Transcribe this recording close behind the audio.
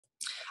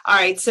All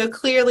right, so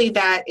clearly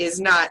that is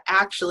not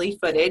actually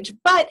footage,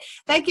 but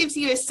that gives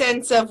you a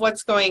sense of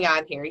what's going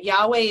on here.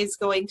 Yahweh is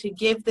going to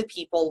give the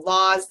people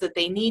laws that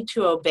they need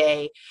to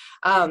obey.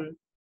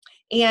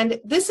 And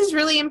this is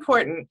really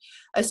important,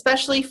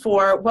 especially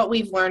for what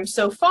we've learned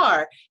so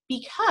far,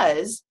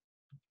 because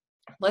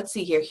let's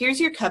see here. Here's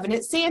your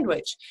covenant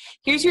sandwich.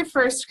 Here's your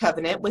first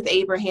covenant with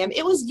Abraham.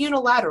 It was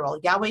unilateral.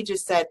 Yahweh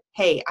just said,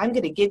 hey, I'm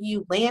going to give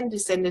you land,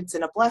 descendants,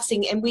 and a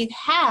blessing. And we've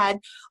had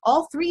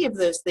all three of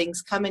those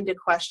things come into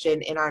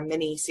question in our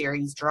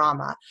mini-series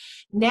drama.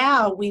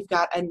 Now we've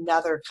got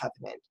another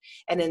covenant.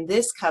 And in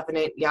this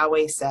covenant,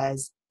 Yahweh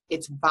says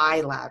it's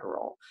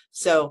bilateral.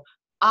 So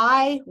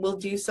I will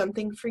do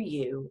something for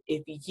you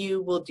if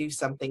you will do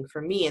something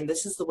for me. And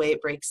this is the way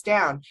it breaks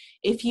down.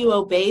 If you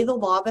obey the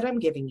law that I'm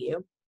giving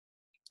you,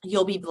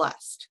 you'll be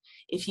blessed.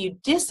 If you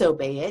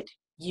disobey it,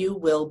 you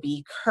will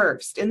be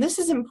cursed. And this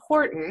is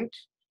important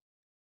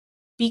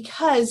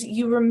because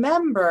you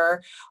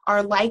remember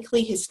our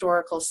likely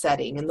historical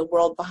setting in the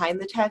world behind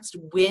the text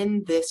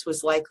when this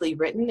was likely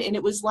written. And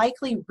it was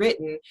likely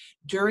written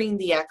during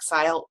the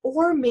exile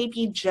or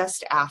maybe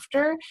just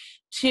after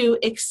to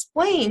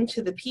explain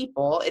to the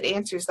people. It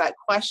answers that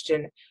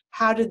question,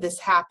 how did this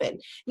happen?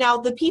 Now,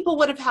 the people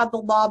would have had the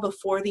law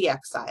before the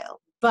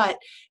exile. But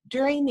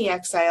during the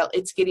exile,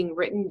 it's getting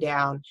written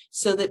down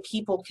so that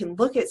people can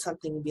look at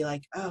something and be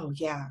like, oh,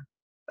 yeah,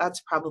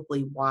 that's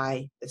probably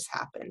why this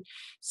happened.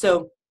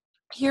 So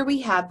here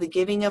we have the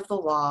giving of the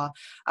law.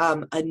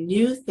 A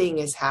new thing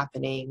is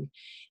happening.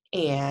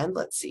 And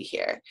let's see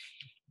here.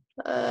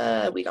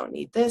 We don't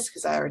need this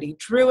because I already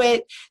drew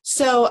it.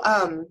 So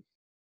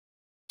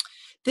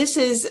this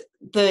is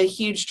the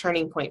huge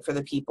turning point for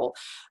the people.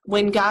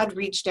 When God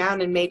reached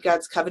down and made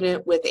God's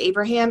covenant with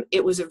Abraham,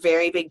 it was a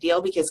very big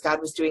deal because God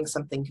was doing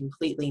something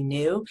completely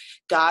new.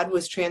 God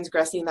was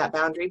transgressing that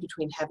boundary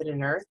between heaven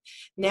and earth.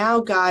 Now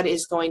God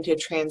is going to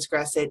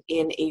transgress it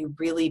in a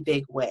really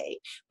big way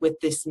with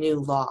this new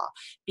law,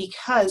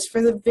 because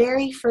for the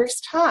very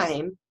first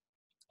time,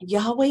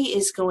 Yahweh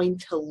is going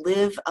to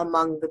live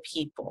among the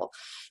people.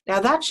 Now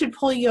that should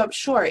pull you up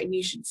short and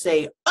you should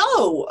say,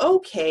 oh,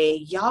 okay,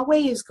 Yahweh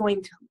is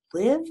going to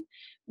live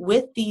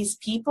with these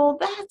people?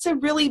 That's a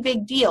really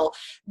big deal.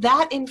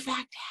 That, in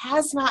fact,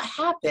 has not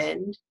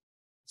happened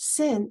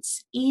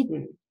since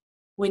Eden,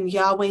 when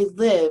Yahweh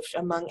lived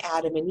among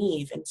Adam and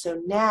Eve. And so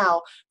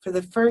now, for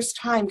the first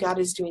time, God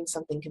is doing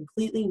something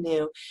completely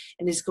new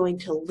and is going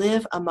to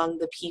live among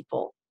the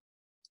people.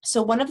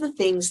 So one of the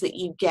things that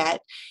you get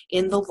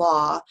in the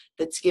law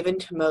that's given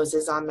to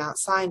Moses on Mount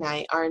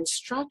Sinai are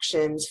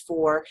instructions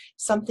for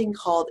something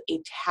called a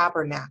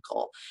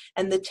tabernacle.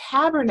 And the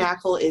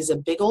tabernacle is a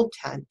big old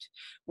tent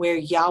where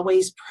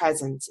Yahweh's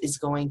presence is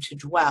going to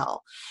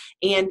dwell.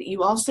 And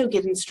you also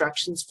get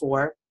instructions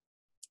for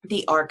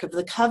the Ark of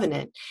the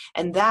Covenant.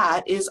 And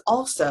that is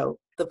also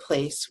the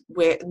place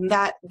where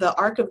the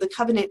Ark of the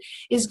Covenant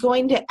is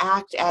going to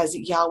act as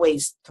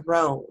Yahweh's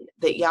throne,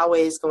 that Yahweh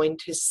is going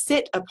to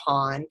sit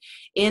upon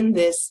in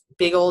this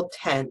big old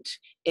tent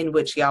in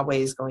which Yahweh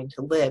is going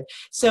to live.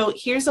 So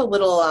here's a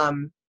little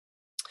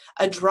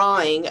a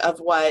drawing of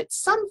what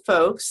some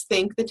folks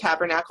think the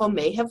tabernacle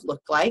may have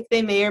looked like.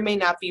 They may or may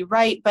not be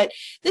right, but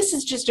this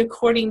is just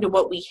according to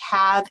what we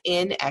have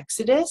in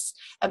Exodus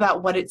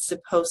about what it's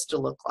supposed to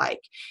look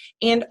like.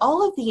 And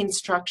all of the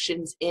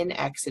instructions in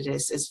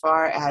Exodus as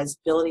far as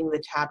building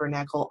the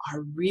tabernacle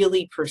are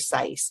really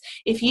precise.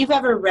 If you've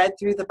ever read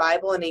through the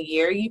Bible in a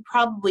year, you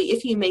probably,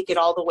 if you make it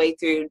all the way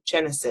through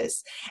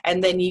Genesis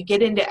and then you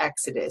get into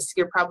Exodus,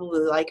 you're probably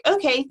like,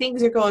 okay,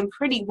 things are going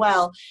pretty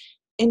well,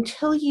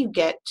 until you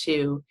get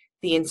to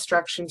the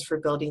instructions for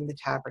building the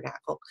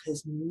tabernacle,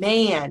 because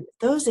man,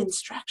 those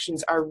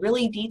instructions are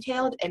really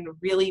detailed and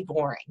really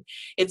boring.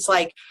 It's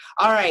like,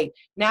 all right,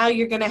 now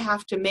you're going to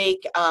have to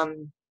make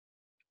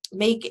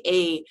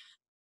a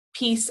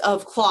piece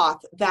of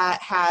cloth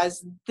that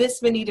has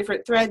this many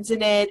different threads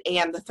in it,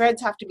 and the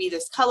threads have to be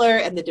this color,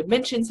 and the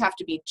dimensions have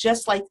to be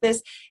just like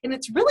this, and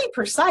it's really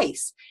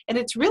precise, and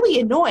it's really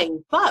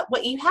annoying. But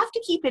what you have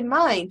to keep in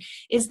mind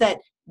is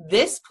that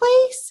this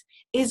place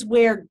is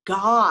where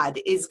God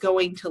is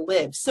going to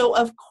live. So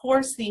of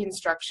course the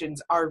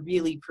instructions are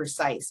really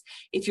precise.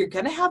 If you're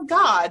going to have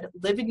God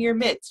live in your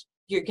midst,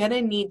 you're going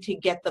to need to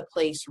get the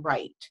place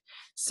right.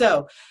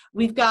 So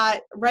we've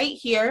got right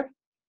here,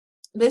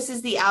 this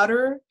is the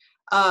outer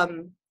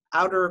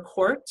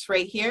courts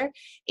right here.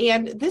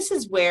 And this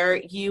is where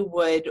you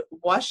would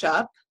wash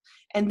up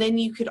and then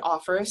you could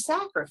offer a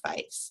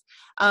sacrifice.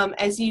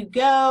 As you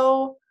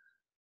go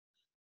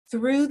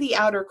through the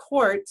outer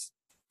courts,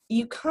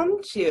 you come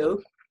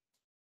to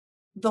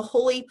the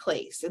holy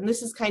place, and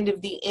this is kind of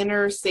the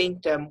inner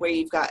sanctum where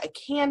you've got a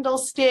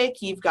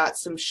candlestick, you've got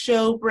some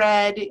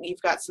showbread,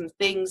 you've got some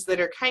things that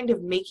are kind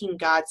of making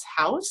God's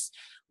house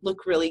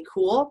look really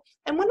cool.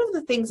 And one of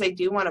the things I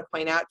do want to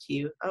point out to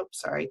you, oh,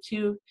 sorry,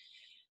 too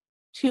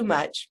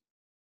much.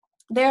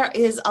 There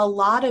is a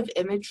lot of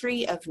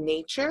imagery of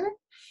nature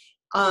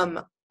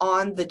on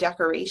the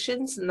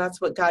decorations, and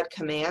that's what God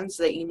commands,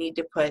 that you need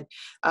to put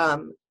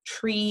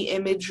tree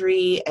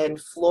imagery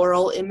and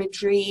floral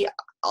imagery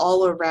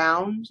all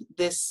around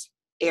this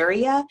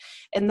area,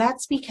 and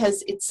that's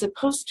because it's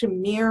supposed to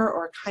mirror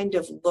or kind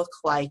of look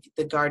like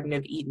the Garden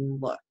of Eden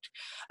looked.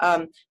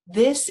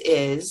 This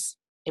is,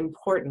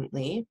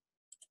 importantly,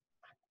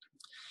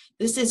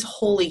 this is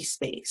holy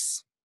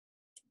space.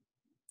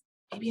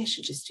 Maybe I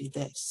should just do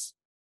this.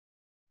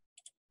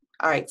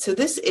 All right, so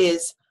this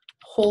is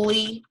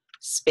holy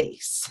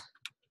space.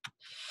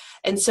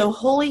 And so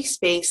holy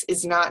space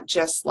is not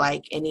just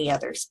like any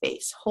other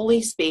space.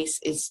 Holy space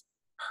is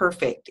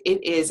perfect.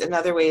 It is,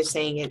 another way of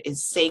saying it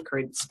is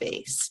sacred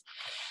space.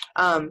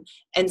 And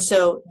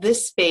so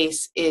this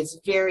space is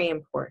very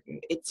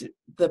important. It's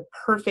the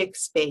perfect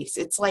space.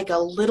 It's like a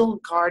little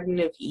Garden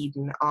of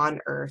Eden on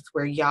earth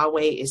where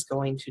Yahweh is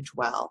going to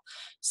dwell.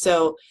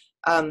 So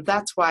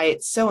that's why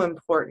it's so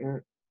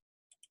important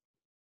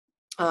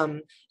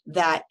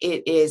that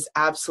it is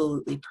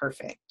absolutely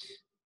perfect.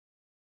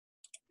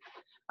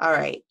 All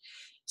right,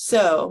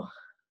 so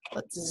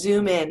let's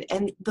zoom in.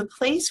 And the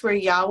place where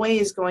Yahweh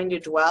is going to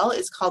dwell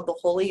is called the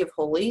Holy of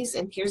Holies.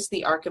 And here's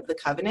the Ark of the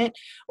Covenant,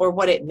 or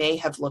what it may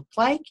have looked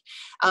like.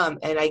 And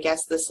I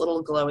guess this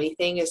little glowy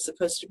thing is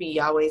supposed to be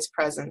Yahweh's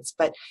presence.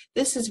 But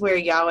this is where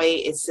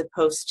Yahweh is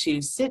supposed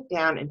to sit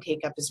down and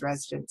take up his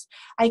residence.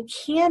 I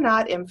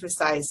cannot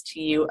emphasize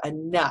to you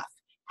enough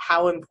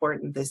how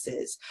important this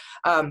is,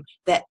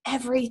 that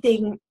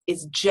everything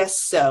is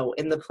just so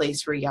in the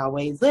place where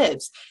Yahweh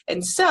lives.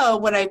 And so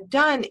what I've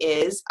done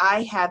is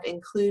I have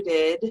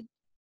included,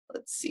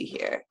 let's see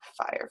here,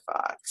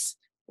 Firefox,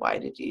 why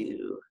did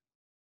you,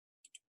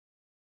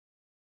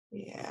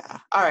 yeah,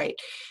 all right.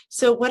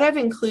 So what I've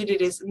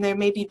included is, and there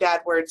may be bad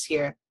words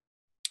here,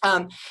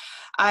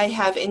 I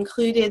have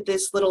included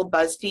this little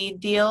BuzzFeed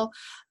deal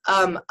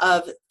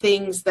of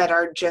things that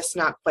are just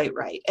not quite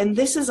right. And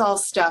this is all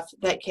stuff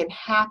that can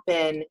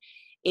happen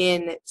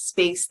in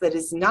space that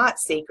is not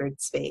sacred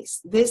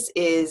space. This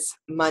is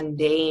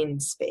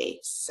mundane space.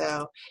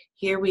 So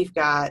here we've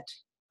got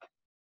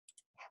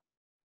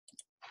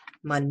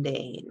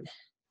mundane.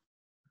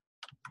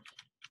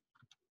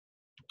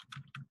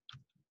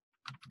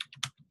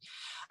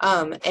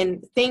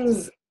 And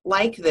things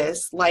like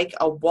this, like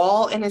a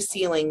wall and a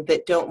ceiling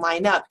that don't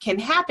line up, can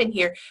happen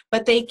here,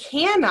 but it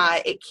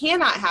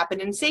cannot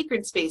happen in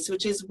sacred space,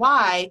 which is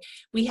why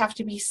we have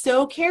to be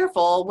so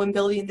careful when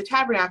building the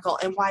tabernacle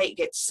and why it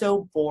gets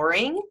so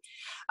boring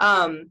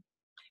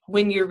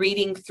when you're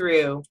reading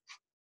through.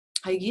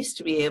 I used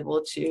to be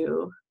able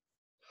to,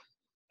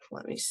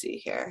 let me see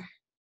here.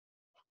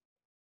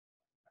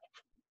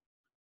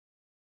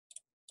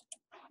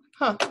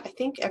 I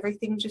think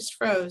everything just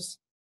froze.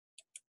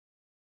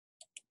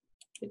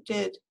 It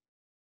did.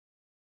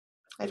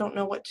 I don't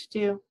know what to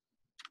do.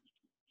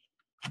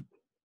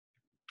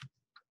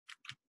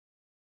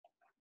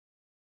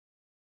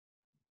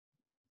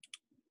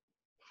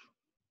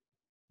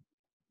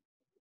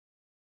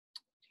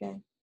 Okay.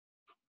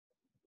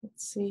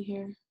 Let's see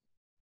here.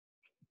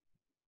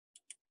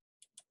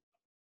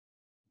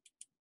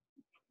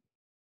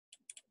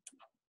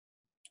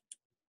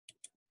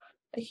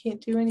 I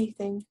can't do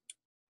anything.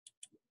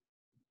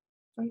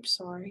 I'm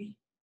sorry.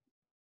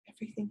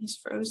 Everything is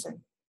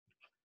frozen.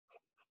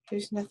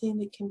 There's nothing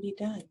that can be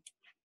done.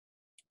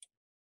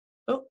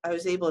 Oh, I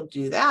was able to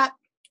do that.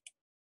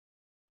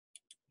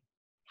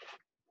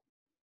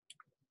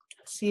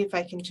 Let's see if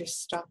I can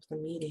just stop the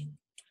meeting.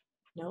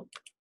 Nope.